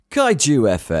Kaiju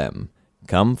FM.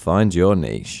 Come find your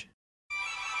niche.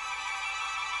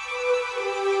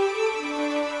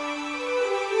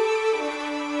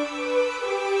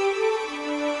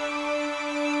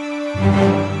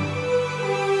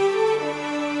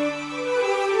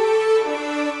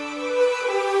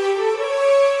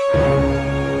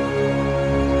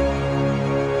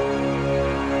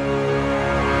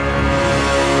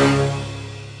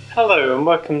 Hello and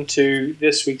welcome to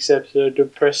this week's episode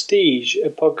of Prestige, a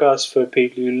podcast for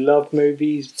people who love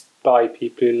movies, by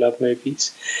people who love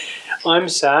movies. I'm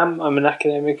Sam, I'm an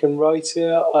academic and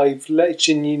writer. I've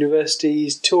lectured in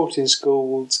universities, taught in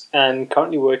schools and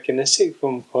currently work in a sixth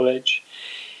form college.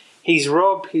 He's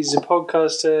Rob, he's a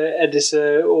podcaster,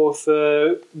 editor,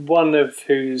 author, one of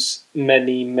whose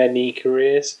many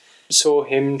careers. Saw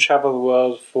him travel the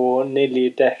world for nearly a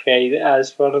decade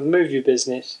as part of the movie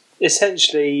business.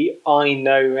 Essentially, I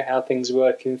know how things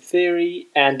work in theory,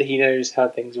 and he knows how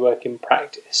things work in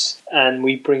practice. And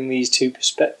we bring these two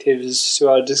perspectives to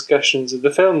our discussions of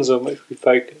the films on which we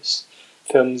focus.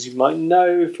 Films you might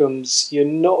know, films you're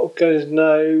not going to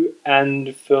know,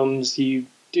 and films you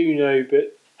do know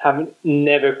but haven't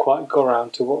never quite got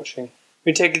around to watching.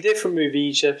 We take a different movie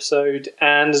each episode,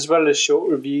 and as well as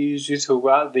short reviews, we talk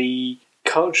about the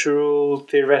cultural,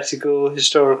 theoretical,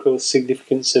 historical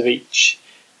significance of each.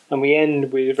 And we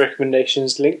end with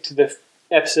recommendations linked to the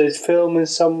episode's film in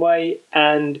some way,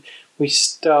 and we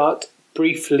start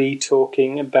briefly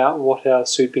talking about what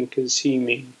else we've been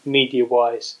consuming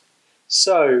media-wise.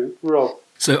 So, Rob.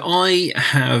 So I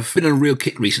have been on a real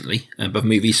kick recently of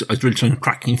movies. I was really trying to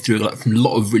cracking through a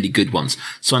lot of really good ones.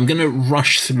 So I'm going to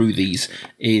rush through these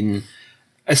in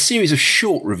a series of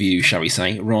short reviews, shall we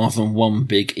say, rather than one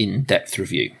big in-depth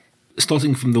review.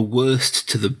 Starting from the worst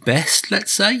to the best,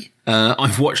 let's say.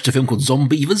 I've watched a film called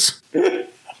Zombievers,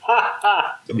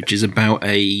 which is about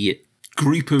a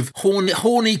group of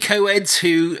horny co-eds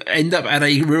who end up at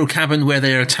a rural cabin where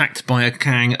they're attacked by a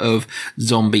gang of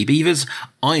zombie beavers.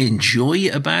 I enjoy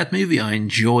a bad movie. I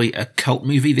enjoy a cult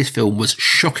movie. This film was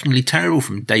shockingly terrible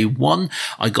from day one.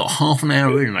 I got half an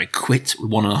hour in and I quit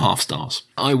with 1.5 stars.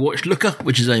 I watched Looker,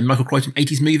 which is a Michael Crichton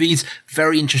 80s movies.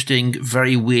 Very interesting,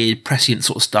 very weird, prescient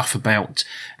sort of stuff about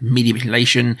media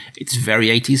manipulation. It's very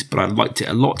 80s, but I liked it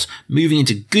a lot. Moving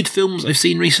into good films I've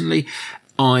seen recently,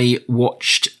 I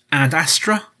watched Ad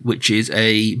Astra, which is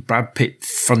a Brad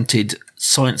Pitt-fronted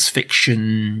science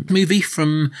fiction movie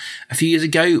from a few years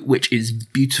ago, which is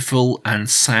beautiful and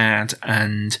sad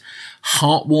and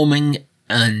heartwarming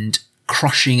and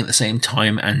crushing at the same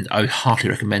time, and I would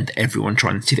heartily recommend everyone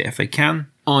try and see that if they can.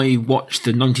 I watched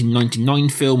the 1999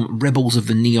 film Rebels of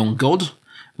the Neon God,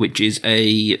 which is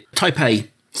a Taipei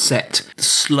set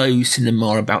slow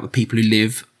cinema about the people who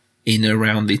live in and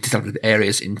around the disadvantaged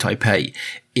areas in Taipei.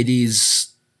 It is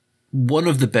one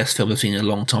of the best films I've seen in a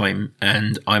long time,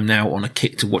 and I'm now on a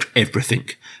kick to watch everything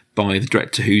by the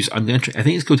director I think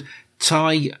it's called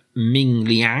Tai Ming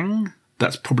Liang.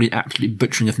 That's probably an absolute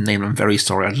butchering of the name. I'm very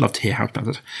sorry. I'd love to hear how to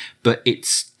pronounce it. But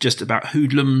it's just about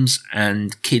hoodlums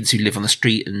and kids who live on the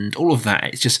street and all of that.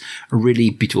 It's just a really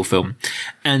beautiful film.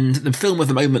 And the film of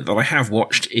the moment that I have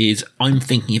watched is I'm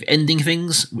Thinking of Ending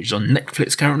Things, which is on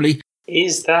Netflix currently.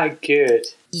 Is that good?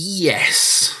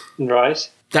 Yes. Right.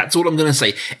 That's all I'm going to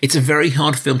say. It's a very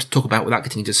hard film to talk about without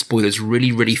getting into spoilers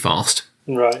really fast.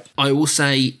 Right. I will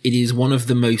say it is one of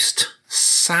the most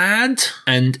sad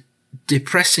and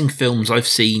depressing films I've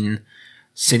seen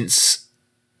since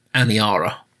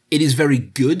Aniara. It is very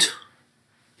good.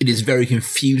 It is very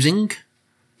confusing.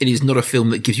 It is not a film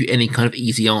that gives you any kind of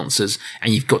easy answers,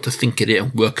 and you've got to think at it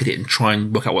and work at it and try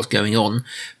and work out what's going on.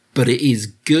 But it is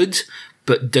good,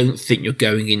 but don't think you're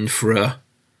going in for a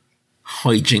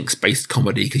hijinks-based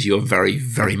comedy, because you're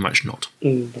very much not.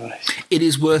 Right. It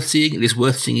is worth seeing. It is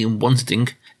worth seeing in one sitting,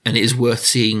 and it is worth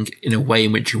seeing in a way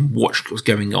in which you can watch what's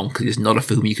going on, because it's not a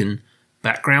film you can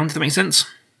background, if that makes sense.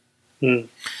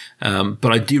 But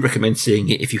I do recommend seeing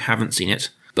it if you haven't seen it.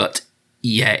 But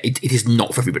yeah, it is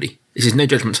not for everybody. This is no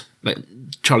judgment. Like,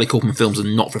 Charlie Kaufman films are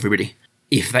not for everybody.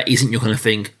 If that isn't your kind of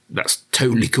thing, that's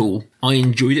totally cool. I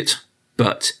enjoyed it,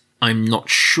 but I'm not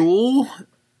sure.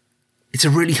 It's a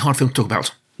really hard film to talk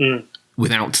about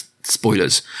without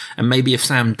spoilers. And maybe if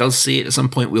Sam does see it at some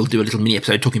point, we'll do a little mini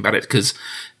episode talking about it, because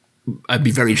I'd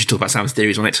be very interested to talk about Sam's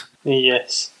theories on it.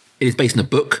 Yes. It is based on a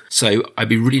book, so I'd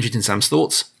be really interested in Sam's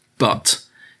thoughts, but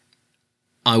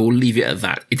I will leave it at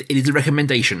that. It is a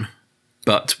recommendation,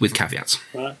 but with caveats.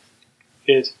 Right.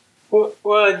 Good.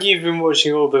 Well, you've been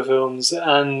watching all the films,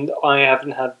 and I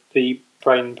haven't had the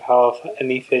brain power for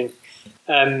anything.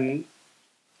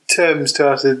 Term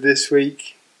started this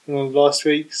week, or last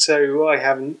week, so I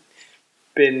haven't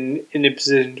been in a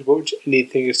position to watch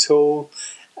anything at all.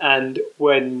 And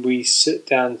when we sit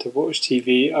down to watch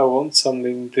TV, I want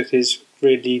something that is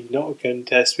really not going to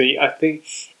test me. I think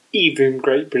even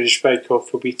Great British Bake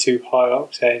Off will be too high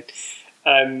octane.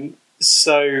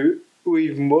 So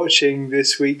we've been watching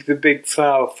this week The Big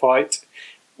Flower Fight,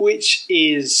 which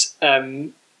is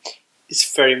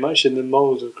it's very much in the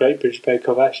mould of Great British Bake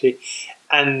Off, actually.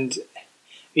 And I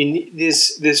mean,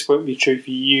 this won't be true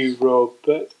for you, Rob,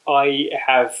 but I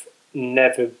have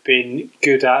never been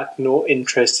good at nor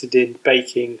interested in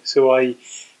baking, so I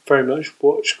very much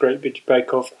watch Great British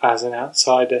Bake Off as an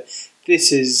outsider.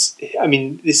 This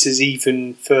is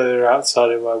even further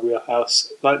outside of my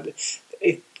wheelhouse. Like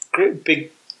a great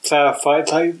big flower fight.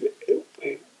 Like,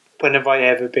 when have I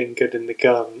ever been good in the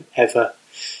garden? Ever?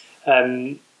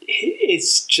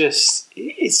 It's just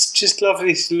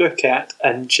lovely to look at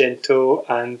and gentle,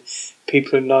 and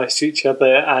people are nice to each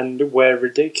other and wear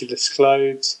ridiculous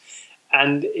clothes,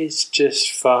 and it's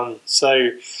just fun.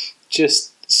 So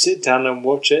just sit down and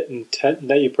watch it and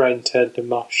let your brain turn to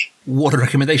mush. What a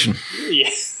recommendation. Yeah.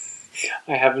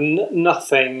 I have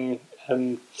nothing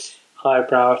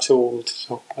highbrow at all to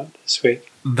talk about this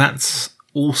week. That's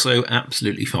also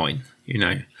absolutely fine.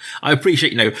 I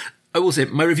appreciate, I will say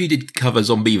my review did cover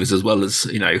Zombievers as well as,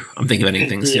 I'm thinking of ending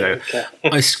things, Okay.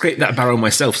 I scrape that barrel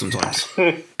myself sometimes.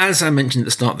 As I mentioned at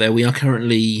the start there, we are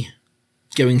currently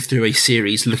going through a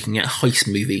series looking at heist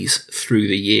movies through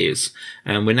the years.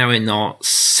 And we're now in our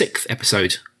 6th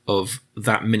episode of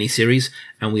that mini-series,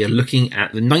 and we are looking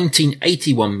at the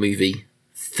 1981 movie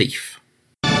Thief.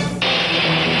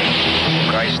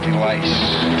 Christy lights.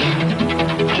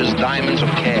 Just diamonds or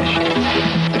cash.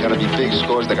 They gotta be big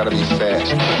scores, they gotta be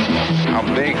fast. How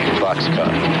big?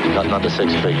 Boxcar. Nothing under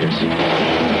 6 figures.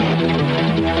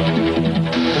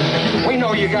 We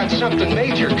know you got something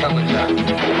major coming down.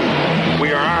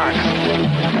 We are on.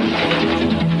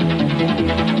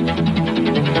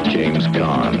 James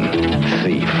Caan.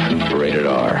 Thief. Rated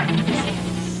R.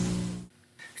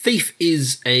 Thief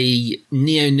is a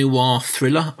neo-noir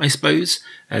thriller, I suppose,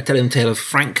 telling the tale of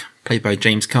Frank, played by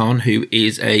James Caan, who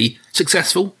is a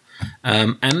successful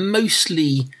and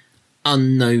mostly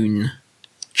unknown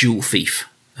jewel thief.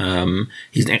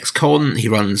 He's an ex-con. He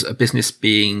runs a business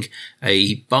being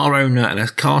a bar owner and a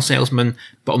car salesman,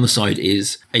 but on the side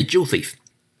is a jewel thief.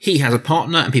 He has a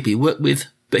partner and people he works with,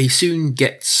 but he soon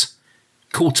gets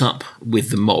caught up with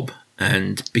the mob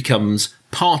and becomes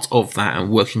part of that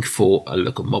and working for a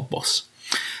local mob boss.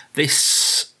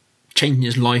 This change in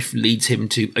his life leads him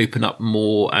to open up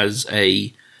more as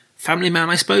a family man,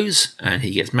 I suppose, and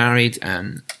he gets married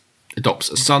and adopts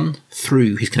a son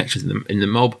through his connections in the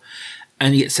mob,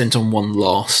 and he gets sent on one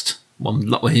last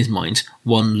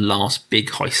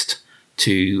big heist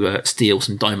to steal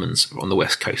some diamonds on the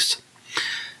west coast.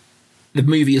 The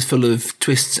movie is full of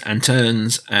twists and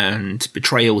turns and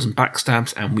betrayals and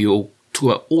backstabs, and we will talk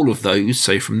about all of those,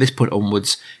 so from this point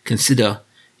onwards, consider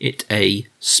it a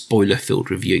spoiler-filled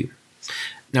review.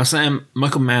 Now, Sam,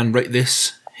 Michael Mann wrote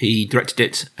this, he directed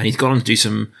it, and he's gone on to do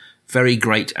some very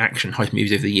great action heist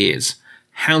movies over the years.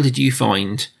 How did you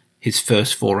find his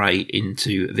first foray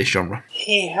into this genre?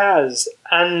 He has,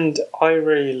 and I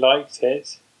really liked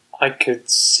it. I could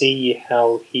see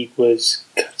how he was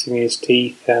cutting his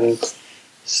teeth, and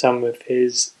some of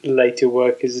his later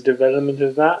work is a development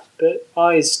of that, but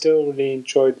I still really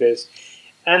enjoyed this.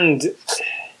 And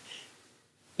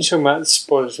talking about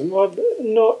spoilers,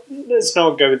 let's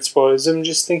not go with spoilers. I'm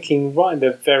just thinking right at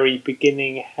the very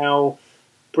beginning how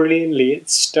brilliantly it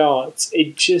starts.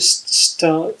 It just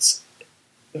starts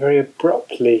very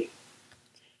abruptly.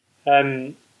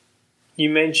 You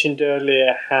mentioned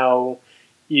earlier how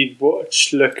you'd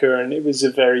watched Looker and it was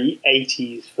a very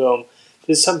 80s film.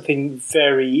 There's something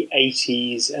very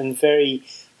 80s and very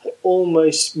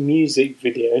almost music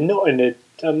video. Not in a,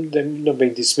 I'm not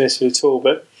being dismissive at all,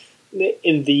 but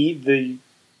in the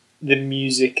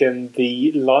music and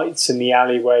the lights and the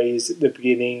alleyways at the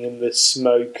beginning and the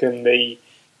smoke and the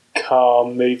car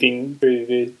moving through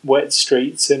the wet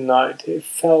streets at night, it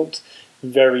felt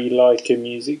very like a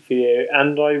music video,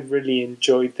 and I really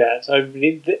enjoyed that. I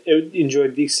really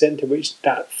enjoyed the extent to which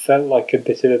that felt like a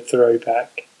bit of a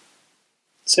throwback.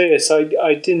 So yes,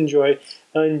 I did enjoy it.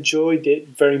 I enjoyed it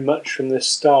very much from the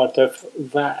start.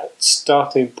 That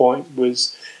starting point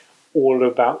was all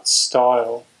about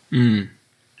style.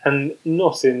 And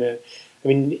not in a... I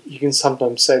mean, you can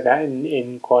sometimes say that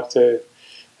in quite a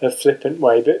flippant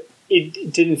way, but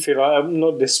it didn't feel like... I'm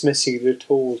not dismissing it at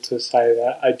all to say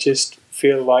that. I just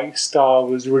feel like style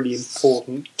was really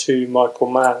important to Michael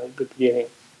Mann at the beginning.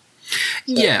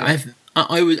 So, yeah,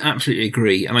 I would absolutely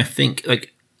agree. And I think,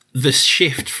 like, the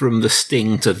shift from The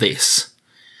Sting to this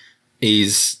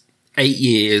is 8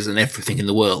 years and everything in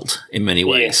the world in many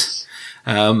ways.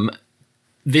 Yes.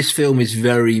 This film is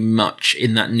very much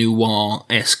in that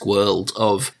noir-esque world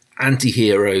of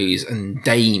anti-heroes and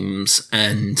dames,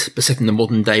 but set in the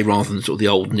modern day rather than sort of the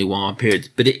old noir period.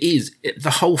 But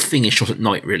the whole thing is shot at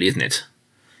night, really, isn't it?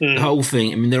 The whole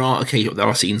thing, I mean, there are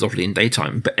scenes obviously in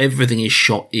daytime, but everything is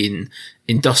shot in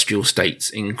industrial states,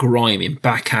 in grime, in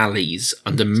back alleys,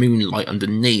 under moonlight, under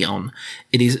neon.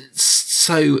 It is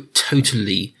so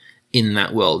totally in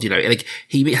that world, like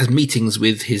he has meetings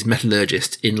with his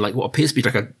metallurgist in like what appears to be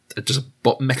like just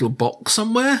a metal box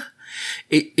somewhere.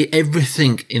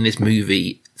 Everything in this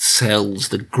movie sells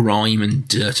the grime and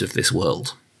dirt of this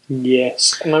world.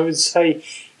 Yes, and I would say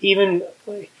even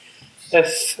a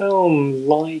film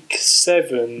like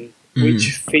Seven,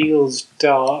 which feels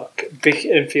dark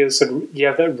and feels sort of,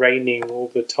 that raining all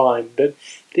the time, but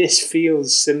this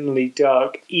feels similarly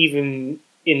dark even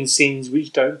in scenes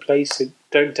which don't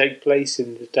take place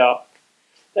in the dark.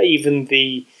 Even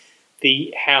the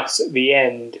house at the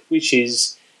end, which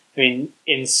is,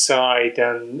 inside,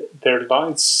 and there are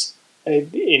lights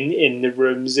in the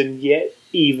rooms, and yet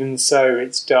even so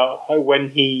it's dark. When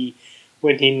he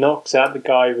knocks out the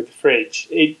guy with the fridge,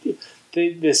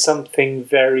 there's something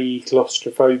very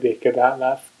claustrophobic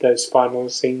about those final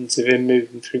scenes of him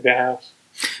moving through the house.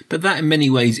 But that, in many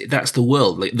ways, that's the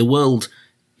world. Like, the world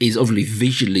is obviously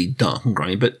visually dark and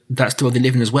grimy, but that's the world they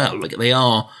live in as well. Like, they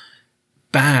are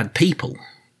bad people.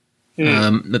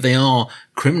 That they are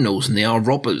criminals and they are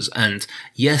robbers, and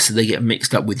yes, they get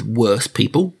mixed up with worse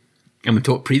people. And we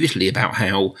talked previously about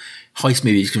how heist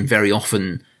movies can very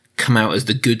often come out as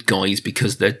the good guys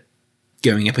because they're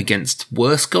going up against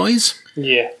worse guys.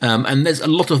 Yeah. And there's a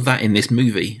lot of that in this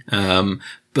movie.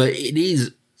 But it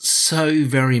is so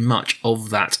very much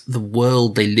of that. The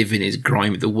world they live in is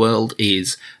grimy. The world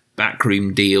is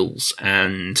backroom deals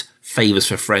and favours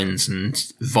for friends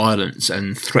and violence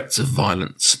and threats of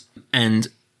violence. And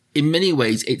in many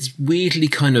ways, it's weirdly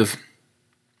kind of,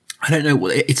 I don't know,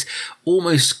 it's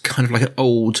almost kind of like an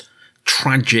old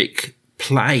tragic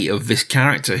play of this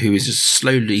character who is just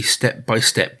slowly, step by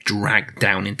step, dragged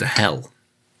down into hell.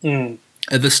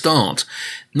 At the start,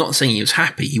 not saying he was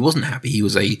happy, he wasn't happy, he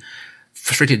was a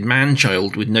frustrated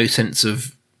man-child with no sense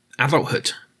of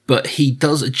adulthood, but he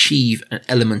does achieve an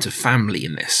element of family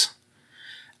in this.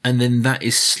 And then that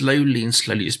is slowly and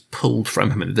slowly just pulled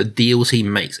from him. And the deals he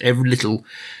makes, every little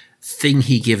thing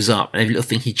he gives up, and every little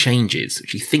thing he changes,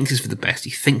 which he thinks is for the best,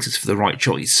 he thinks is for the right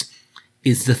choice,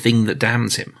 is the thing that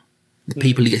damns him. The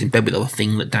people he gets in bed with are the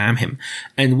thing that damn him.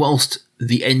 And whilst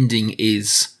the ending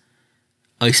is,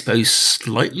 I suppose,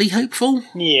 slightly hopeful,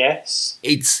 yes,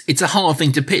 it's a hard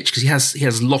thing to pitch because he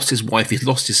has lost his wife, he's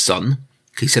lost his son,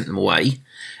 because he sent them away.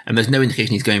 And there's no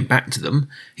indication he's going back to them.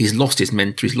 He's lost his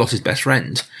mentor. He's lost his best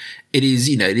friend. It is,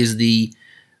 it is the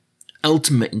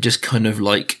ultimate in just kind of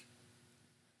like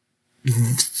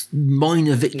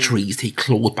minor victories he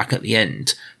clawed back at the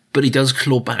end. But he does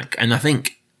claw back. And I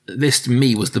think this, to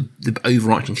me, was the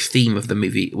overarching theme of the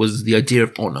movie, was the idea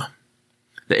of honour.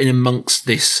 That in amongst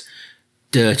this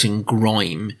dirt and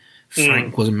grime,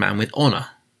 Frank was a man with honour.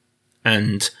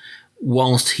 And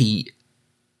whilst he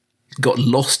got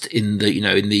lost in the,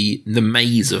 in the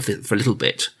maze of it for a little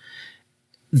bit,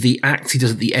 the act he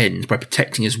does at the end by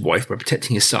protecting his wife, by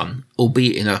protecting his son,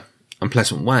 albeit in a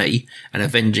unpleasant way, and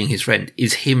avenging his friend,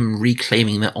 is him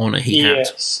reclaiming that honour he had.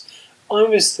 Yes. I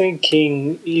was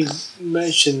thinking, you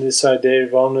mentioned this idea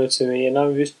of honour to me, and I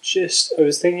was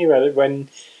thinking about it when,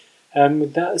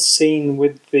 with that scene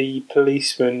with the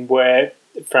policeman where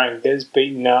Frank gets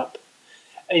beaten up,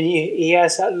 and he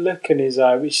has that look in his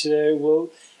eye, which is,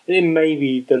 it may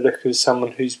be the look of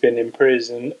someone who's been in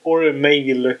prison, or it may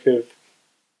be the look of,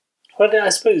 I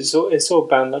suppose it's all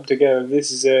bound up together.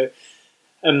 This is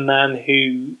a man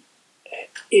who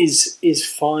is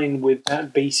fine with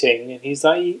that beating, and he's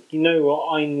like, you know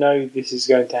what, I know this is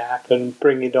going to happen,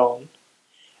 bring it on.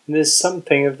 And there's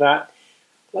something of that,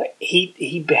 like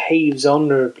he behaves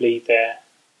honourably there.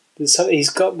 He's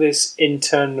got this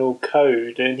internal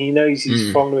code, and he knows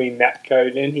he's following that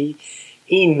code, and he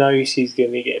knows he's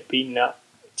going to get beaten up,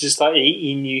 just like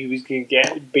he knew he was going to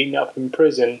get beaten up in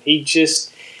prison.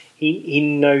 He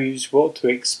knows what to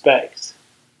expect,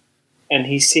 and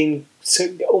he seemed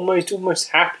so almost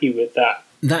happy with that.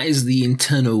 That is the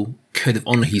internal code of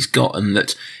honour he's got, and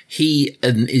that he,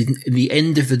 in the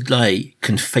end of the day,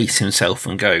 can face himself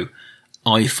and go,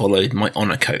 I followed my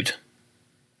honour code.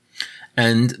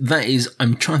 And that is,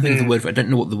 I'm trying to think of the word for it, I don't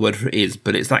know what the word for it is,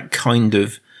 but it's that kind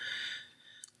of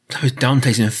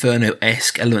Dante's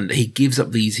Inferno-esque element that he gives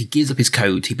up his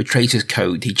code, he betrays his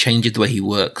code, he changes the way he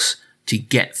works to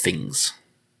get things.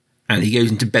 And he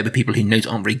goes into bed with people he knows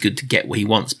aren't very good to get what he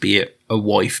wants, be it a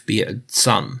wife, be it a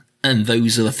son. And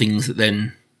those are the things that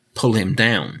then pull him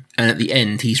down. And at the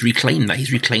end, he's reclaimed that.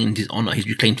 He's reclaimed his honour. He's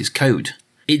reclaimed his code.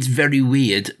 It's very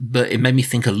weird, but it made me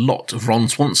think a lot of Ron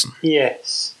Swanson.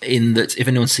 Yes. In that, if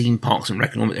anyone's seen Parks and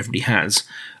Rec, and everybody has,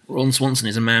 Ron Swanson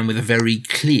is a man with a very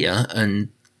clear and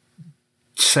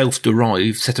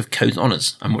self-derived set of codes and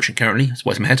honours. I'm watching currently, that's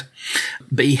why it's in my head.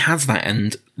 But he has that,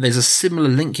 and there's a similar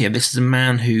link here. This is a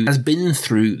man who has been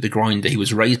through the grinder. He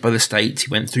was raised by the state,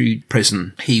 he went through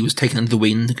prison, he was taken under the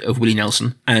wing of Willie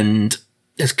Nelson, and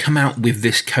has come out with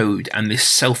this code and this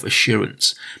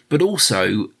self-assurance, but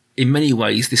also, in many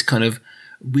ways, this kind of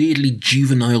weirdly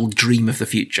juvenile dream of the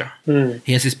future.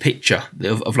 He has this picture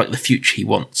of like the future he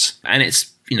wants. And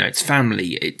it's, it's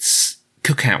family, it's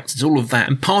cookouts, it's all of that.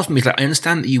 And part of me is like, I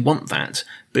understand that you want that,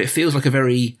 but it feels like a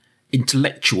very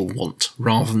intellectual want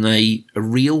rather than a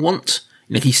real want.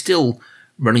 He's still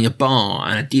running a bar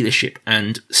and a dealership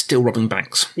and still robbing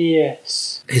banks.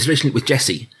 Yes. His relationship with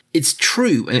Jessie, it's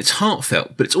true and it's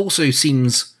heartfelt, but it also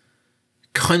seems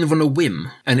kind of on a whim,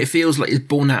 and it feels like it's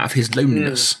born out of his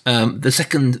loneliness. The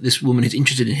second this woman is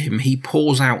interested in him, he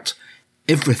pours out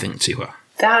everything to her.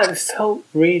 That felt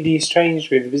really strange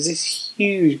with it. It was this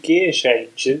huge gear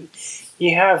change.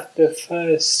 You have the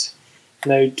first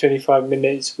 25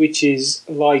 minutes, which is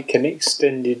like an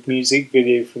extended music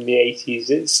video from the 80s.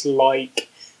 It's like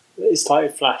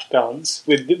Flashdance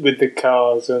with the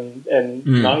cars and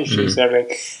night shoots and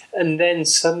everything. And then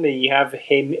suddenly you have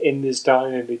him in this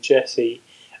diner with Jessie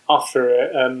after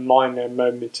a minor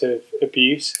moment of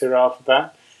abuse thereafter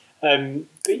that.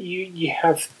 But you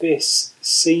have this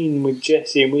scene with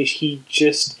Jessie in which he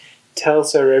just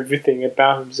tells her everything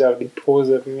about himself, he pours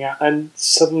everything out, and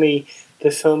suddenly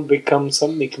the film becomes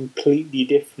something completely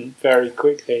different very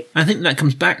quickly. I think that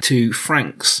comes back to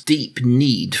Frank's deep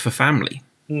need for family.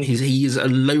 He is a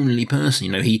lonely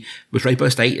person. He was raised by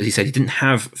a state, as he said, he didn't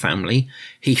have family.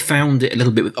 He found it a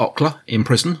little bit with Ockler in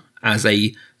prison as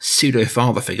a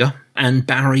pseudo-father figure. And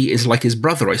Barry is like his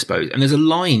brother, I suppose. And there's a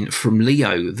line from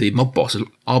Leo, the mob boss,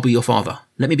 I'll be your father.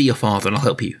 Let me be your father and I'll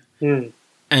help you.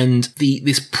 And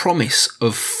this promise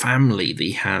of family that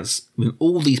he has with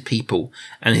all these people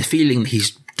and his feeling that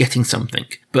he's getting something.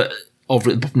 But over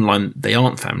at the bottom line, they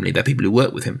aren't family, they're people who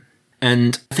work with him.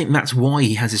 And I think that's why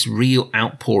he has this real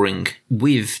outpouring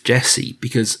with Jessie,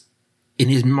 because in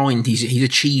his mind, he's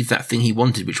achieved that thing he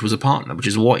wanted, which was a partner, which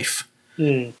is a wife.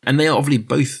 And they are obviously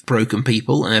both broken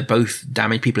people, and they're both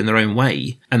damaged people in their own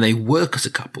way, and they work as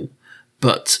a couple.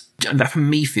 But that for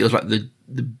me feels like the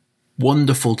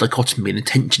wonderful dichotomy and the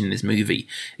tension in this movie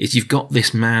is you've got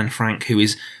this man, Frank, who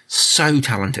is so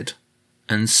talented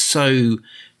and so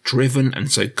driven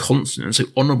and so constant and so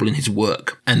honourable in his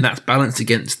work, and that's balanced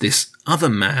against this other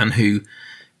man who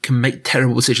can make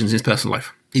terrible decisions in his personal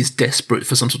life, is desperate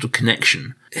for some sort of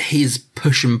connection. His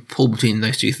push and pull between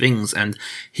those two things and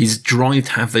his drive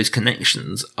to have those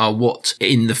connections are what,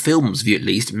 in the film's view at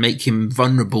least, make him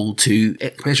vulnerable to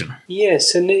explosion.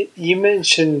 Yes, and you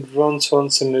mentioned Ron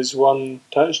Swanson as one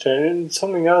touchstone, and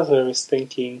something else I was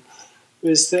thinking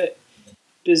was that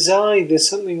bizarrely, there's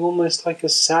something almost like a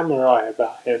samurai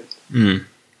about him.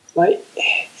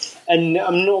 And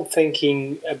I'm not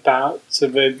thinking about sort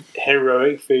of a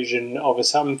heroic vision of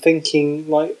us. I'm thinking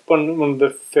like one of the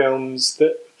films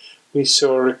that we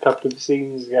saw a couple of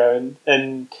seasons ago,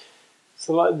 and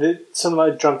something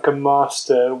like Drunken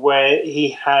Master, where he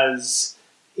has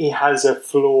a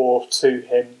flaw to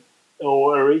him,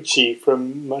 or Arichi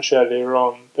from much earlier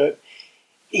on, but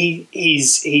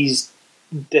he's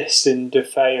destined to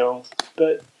fail,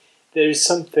 but there is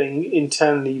something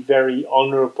internally very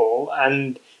honourable,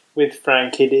 and with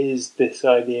Frank it is this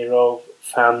idea of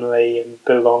family and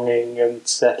belonging and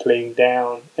settling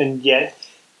down, and yet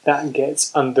that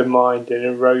gets undermined and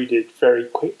eroded very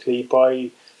quickly by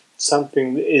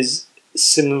something that is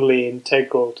similarly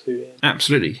integral to him.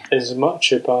 Absolutely. As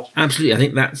much about. Absolutely. I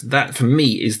think that for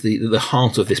me is the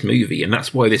heart of this movie, and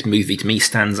that's why this movie to me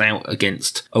stands out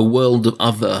against a world of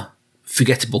other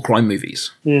forgettable crime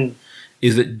movies.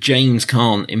 Is that James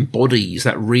Caan embodies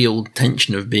that real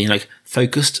tension of being like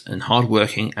focused and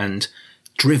hardworking and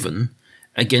driven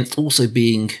against also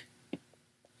being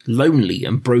lonely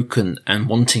and broken and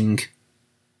wanting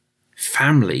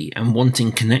family and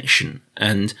wanting connection.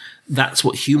 And that's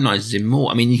what humanizes him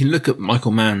more. I mean, you can look at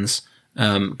Michael Mann's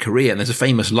career, and there's a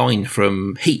famous line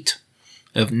from Heat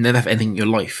of never have anything in your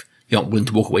life you aren't willing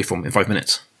to walk away from in 5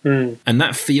 minutes. And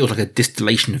that feels like a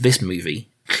distillation of this movie,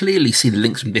 clearly see the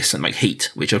links from this and like Heat,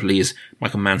 which obviously is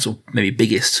Michael Mann's sort of maybe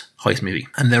biggest heist movie.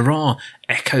 And there are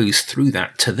echoes through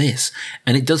that to this.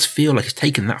 And it does feel like it's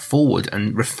taken that forward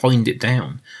and refined it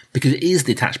down, because it is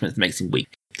the attachment that makes him weak.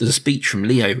 There's a speech from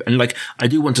Leo, and like, I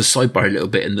do want to sidebar a little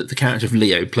bit in that the character of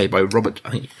Leo, played by Robert,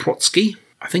 I think, Protsky,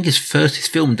 I think his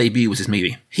film debut was this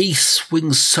movie. He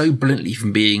swings so brilliantly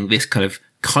from being this kind of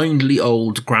kindly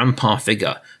old grandpa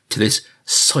figure to this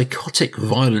psychotic,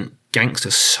 violent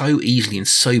gangster so easily and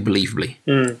so believably.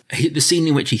 The scene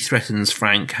in which he threatens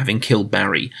Frank, having killed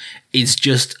Barry, is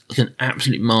just like an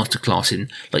absolute masterclass in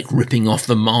like ripping off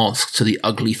the mask to the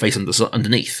ugly face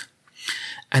underneath.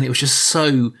 And it was just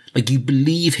so, like, you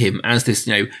believe him as this,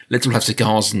 you know, let's all have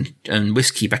cigars and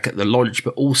whiskey back at the lodge,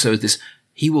 but also this,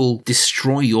 he will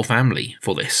destroy your family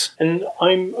for this. And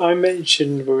I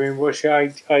mentioned when we were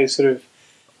watching, I sort of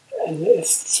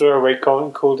throwaway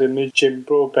comment called him a Jim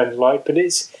Broadbent like, but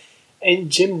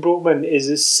Jim Broadbent is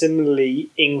a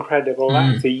similarly incredible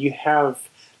actor. You have,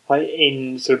 like,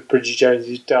 in sort of Bridget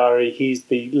Jones's Diary, he's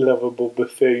the lovable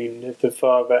buffoon of the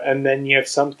father, and then you have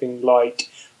something like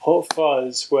Hot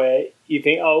Fuzz, where you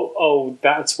think, oh,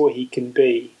 that's what he can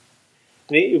be.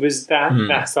 And it was that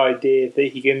idea that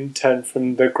he can turn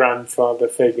from the grandfather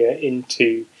figure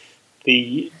into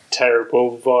the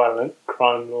terrible, violent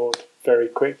crime lord very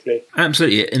quickly.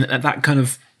 Absolutely, and that kind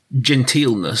of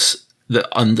genteelness that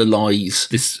underlies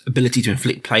this ability to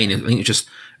inflict pain, I think it just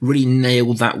really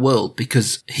nailed that world,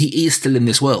 because he is still in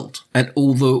this world, and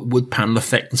all the wood panel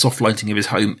effect and soft lighting of his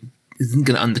home isn't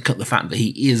going to undercut the fact that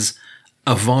he is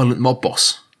a violent mob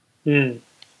boss.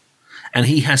 And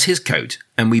he has his code,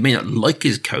 and we may not like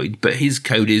his code, but his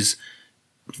code is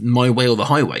my way or the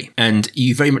highway. And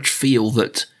you very much feel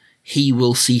that he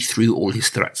will see through all his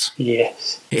threats.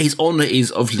 Yes. His honour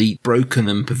is obviously broken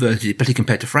and perverted, particularly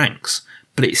compared to Frank's,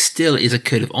 but it still is a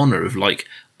code of honour of like,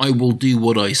 I will do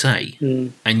what I say,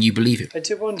 and you believe it. I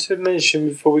did want to mention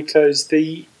before we close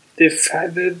the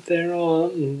fact that there are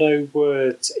no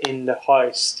words in the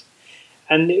heist.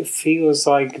 And it feels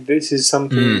like this is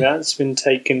something that's been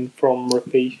taken from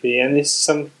Rafifi, and this is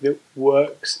something that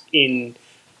works in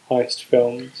heist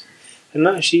films. And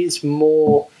actually, it's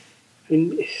more,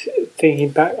 thinking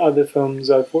back other films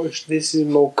I've watched, this is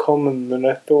more common than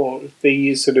I thought.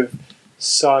 These sort of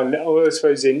silent, well, I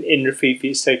suppose in Rafifi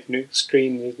it's taken to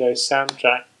extreme, there's no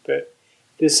soundtrack, but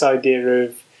this idea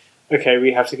of, okay,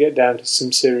 we have to get down to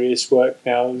some serious work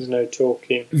now, there's no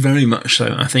talking. Very much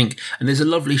so, I think. And there's a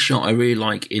lovely shot I really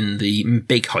like in the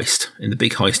big heist in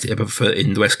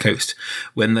the West Coast,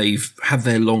 when they've had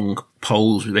their long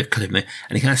poles, they've cut him there,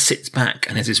 and he kind of sits back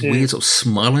and has this weird sort of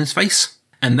smile on his face.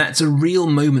 And that's a real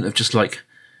moment of just like,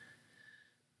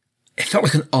 it felt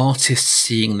like an artist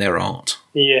seeing their art.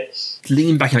 Yes.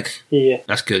 Leaning back and like, yeah,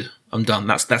 that's good, I'm done.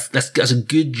 That's a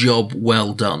good job,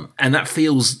 well done. And that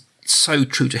feels so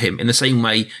true to him, in the same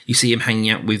way you see him hanging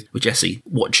out with Jessie,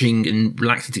 watching and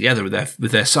relaxing together with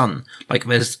their son. Like,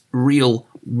 there's real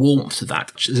warmth to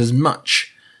that. There's as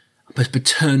much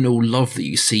paternal love that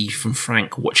you see from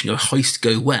Frank watching a heist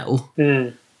go well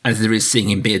as there is seeing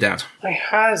him be a dad. I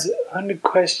had a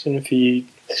question for you.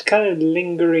 There's kind of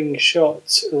lingering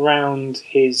shots around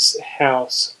his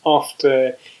house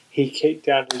after he kicked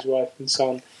out his wife and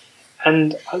son,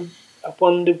 and I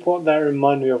wondered what that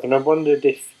reminded me of, and I wondered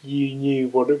if you knew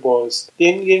what it was.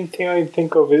 The only thing I can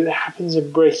think of is it happens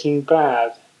in Breaking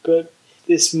Bad, but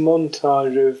this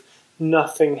montage of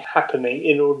nothing happening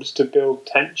in order to build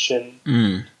tension.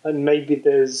 And maybe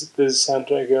there's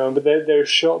soundtrack going on, but there are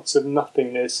shots of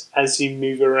nothingness as you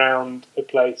move around a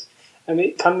place. And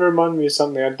it kind of reminded me of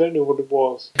something. I don't know what it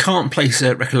was. Can't place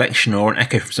a recollection or an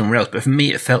echo from somewhere else, but for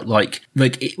me it felt like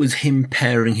it was him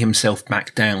paring himself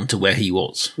back down to where he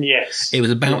was. Yes. It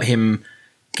was about him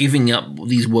giving up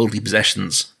these worldly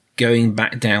possessions, going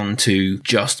back down to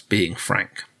just being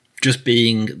Frank. Just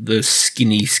being the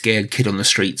skinny, scared kid on the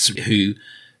streets who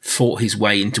fought his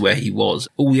way into where he was.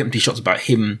 All the empty shots about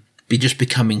him just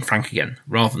becoming Frank again,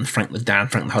 rather than Frank the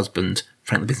dad, Frank the husband,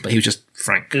 Frank the business, but he was just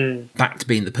Frank. Back to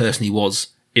being the person he was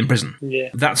in prison. Yeah.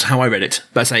 That's how I read it.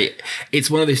 But I say, it's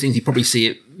one of those things you probably see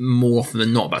it more often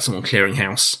than not about someone clearing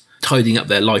house, tidying up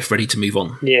their life, ready to move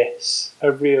on. Yes.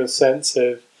 A real sense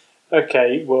of,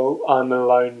 okay, well, I'm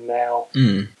alone now.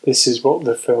 This is what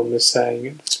the film is saying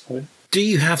at this point. Do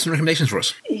you have some recommendations for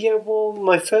us? Yeah, well,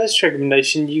 my first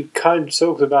recommendation, you kind of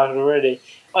talked about it already.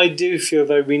 I do feel,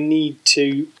 though, we need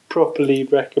to properly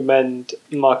recommend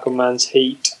Michael Mann's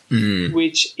Heat,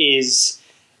 which is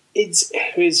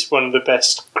it's one of the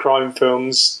best crime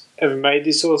films ever made.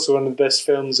 It's also one of the best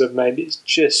films ever made. It's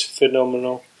just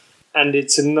phenomenal. And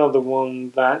it's another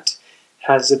one that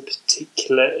has a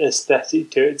particular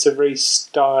aesthetic to it. It's a very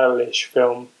stylish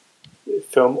film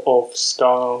of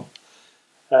style,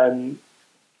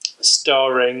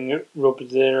 starring Robert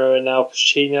De Niro and Al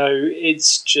Pacino.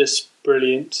 It's just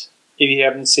brilliant. If you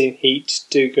haven't seen Heat,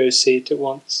 do go see it at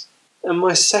once. And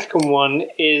my second one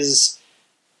is,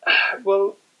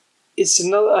 well, it's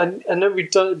another. I know we've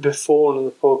done it before on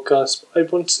the podcast, but I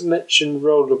want to mention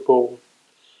Rollerball,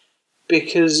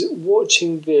 because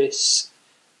watching this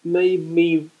made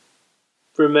me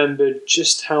remember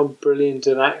just how brilliant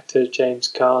an actor James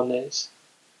Caan is.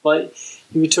 Like,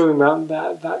 you were talking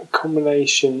about that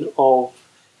combination of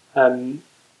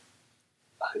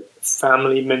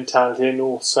family mentality and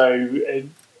also a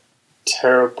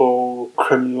terrible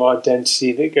criminal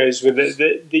identity that goes with it,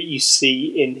 that you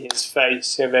see in his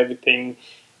face, of everything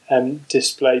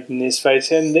displayed in his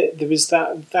face. And there was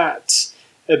that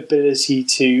ability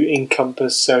to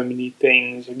encompass so many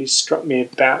things really struck me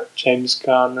about James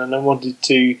Caan, and I wanted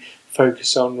to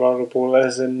focus on Rollerball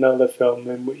as another film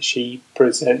in which he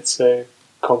presents a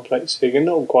complex figure,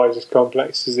 not quite as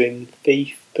complex as in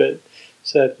Thief, but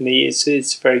certainly it's a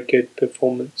very good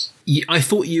performance. Yeah, I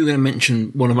thought you were going to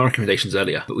mention one of my recommendations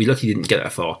earlier, but we luckily didn't get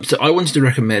that far. So I wanted to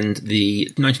recommend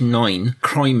the 1999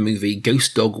 crime movie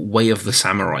Ghost Dog Way of the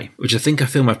Samurai, which I think a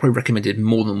film I've probably recommended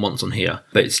more than once on here.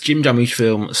 But it's Jim Jarmusch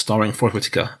film starring Forest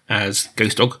Whitaker as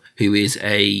Ghost Dog, who is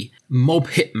a mob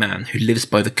hitman who lives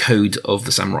by the code of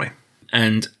the samurai.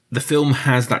 And the film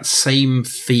has that same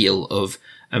feel of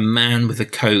a man with a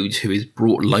code who is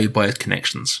brought low by his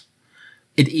connections.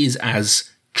 It is as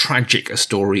tragic a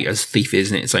story as Thief is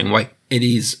in its own way. It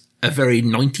is a very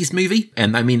 90s movie,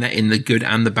 and I mean that in the good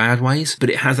and the bad ways, but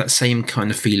it has that same kind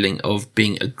of feeling of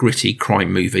being a gritty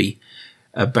crime movie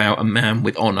about a man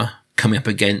with honour coming up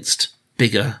against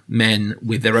bigger men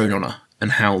with their own honour,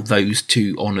 and how those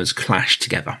two honours clash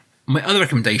together. My other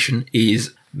recommendation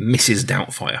is Mrs.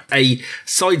 Doubtfire. A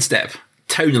sidestep,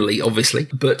 tonally, obviously,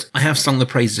 but I have sung the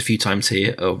praises a few times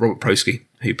here of Robert Prosky,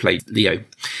 who played Leo.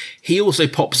 He also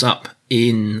pops up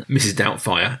in Mrs.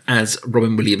 Doubtfire as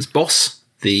Robin Williams' boss,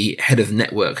 the head of the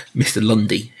network, Mr.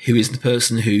 Lundy, who is the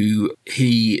person who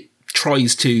he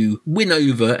tries to win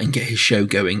over and get his show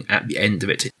going at the end of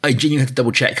it. I genuinely had to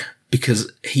double check,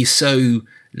 because he's so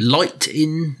light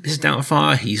in Mrs.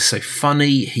 Doubtfire, he's so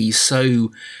funny, he's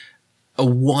so a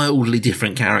wildly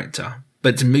different character.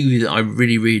 But it's a movie that I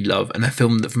really, really love, and a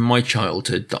film that from my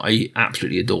childhood that I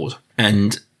absolutely adored.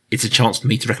 And it's a chance for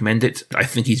me to recommend it. I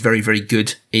think he's very, very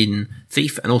good in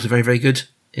Thief, and also very, very good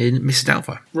in Mrs.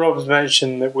 Doubtfire. Rob's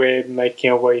mentioned that we're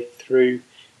making our way through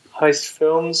heist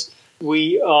films.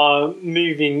 We are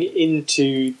moving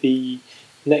into the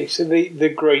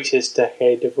greatest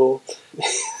decade of all,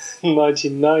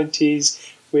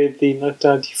 1990s, with the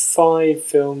 1995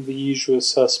 film The Usual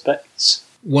Suspects.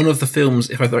 One of the films,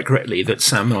 if I thought correctly, that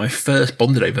Sam and I first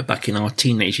bonded over back in our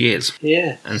teenage years.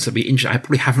 Yeah. And so it'd be interesting. I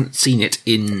probably haven't seen it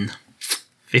in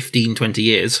 15, 20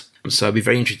 years. So I'd be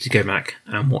very interested to go back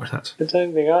and watch that. I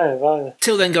don't think I have either.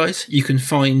 Till then, guys, you can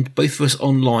find both of us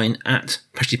online at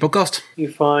Prestige Podcast.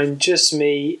 You find just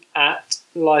me at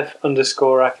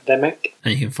life_academic.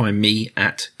 And you can find me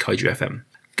at Kaiju FM.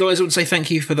 Guys, I want to say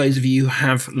thank you for those of you who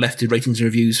have left ratings and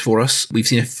reviews for us. We've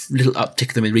seen a little uptick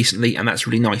of them recently, and that's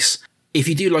really nice. If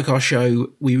you do like our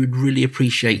show, we would really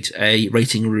appreciate a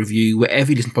rating and review wherever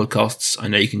you listen to podcasts. I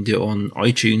know you can do it on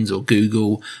iTunes or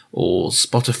Google or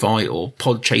Spotify or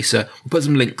Podchaser. We'll put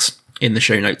some links in the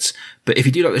show notes. But if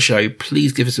you do like the show,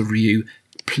 please give us a review.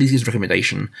 Please give us a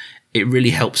recommendation. It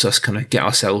really helps us kind of get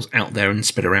ourselves out there and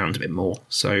spread around a bit more.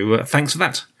 So thanks for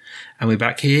that. And we're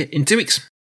back here in 2 weeks.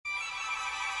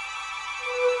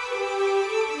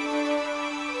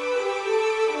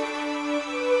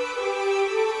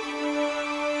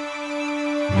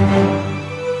 Thank you.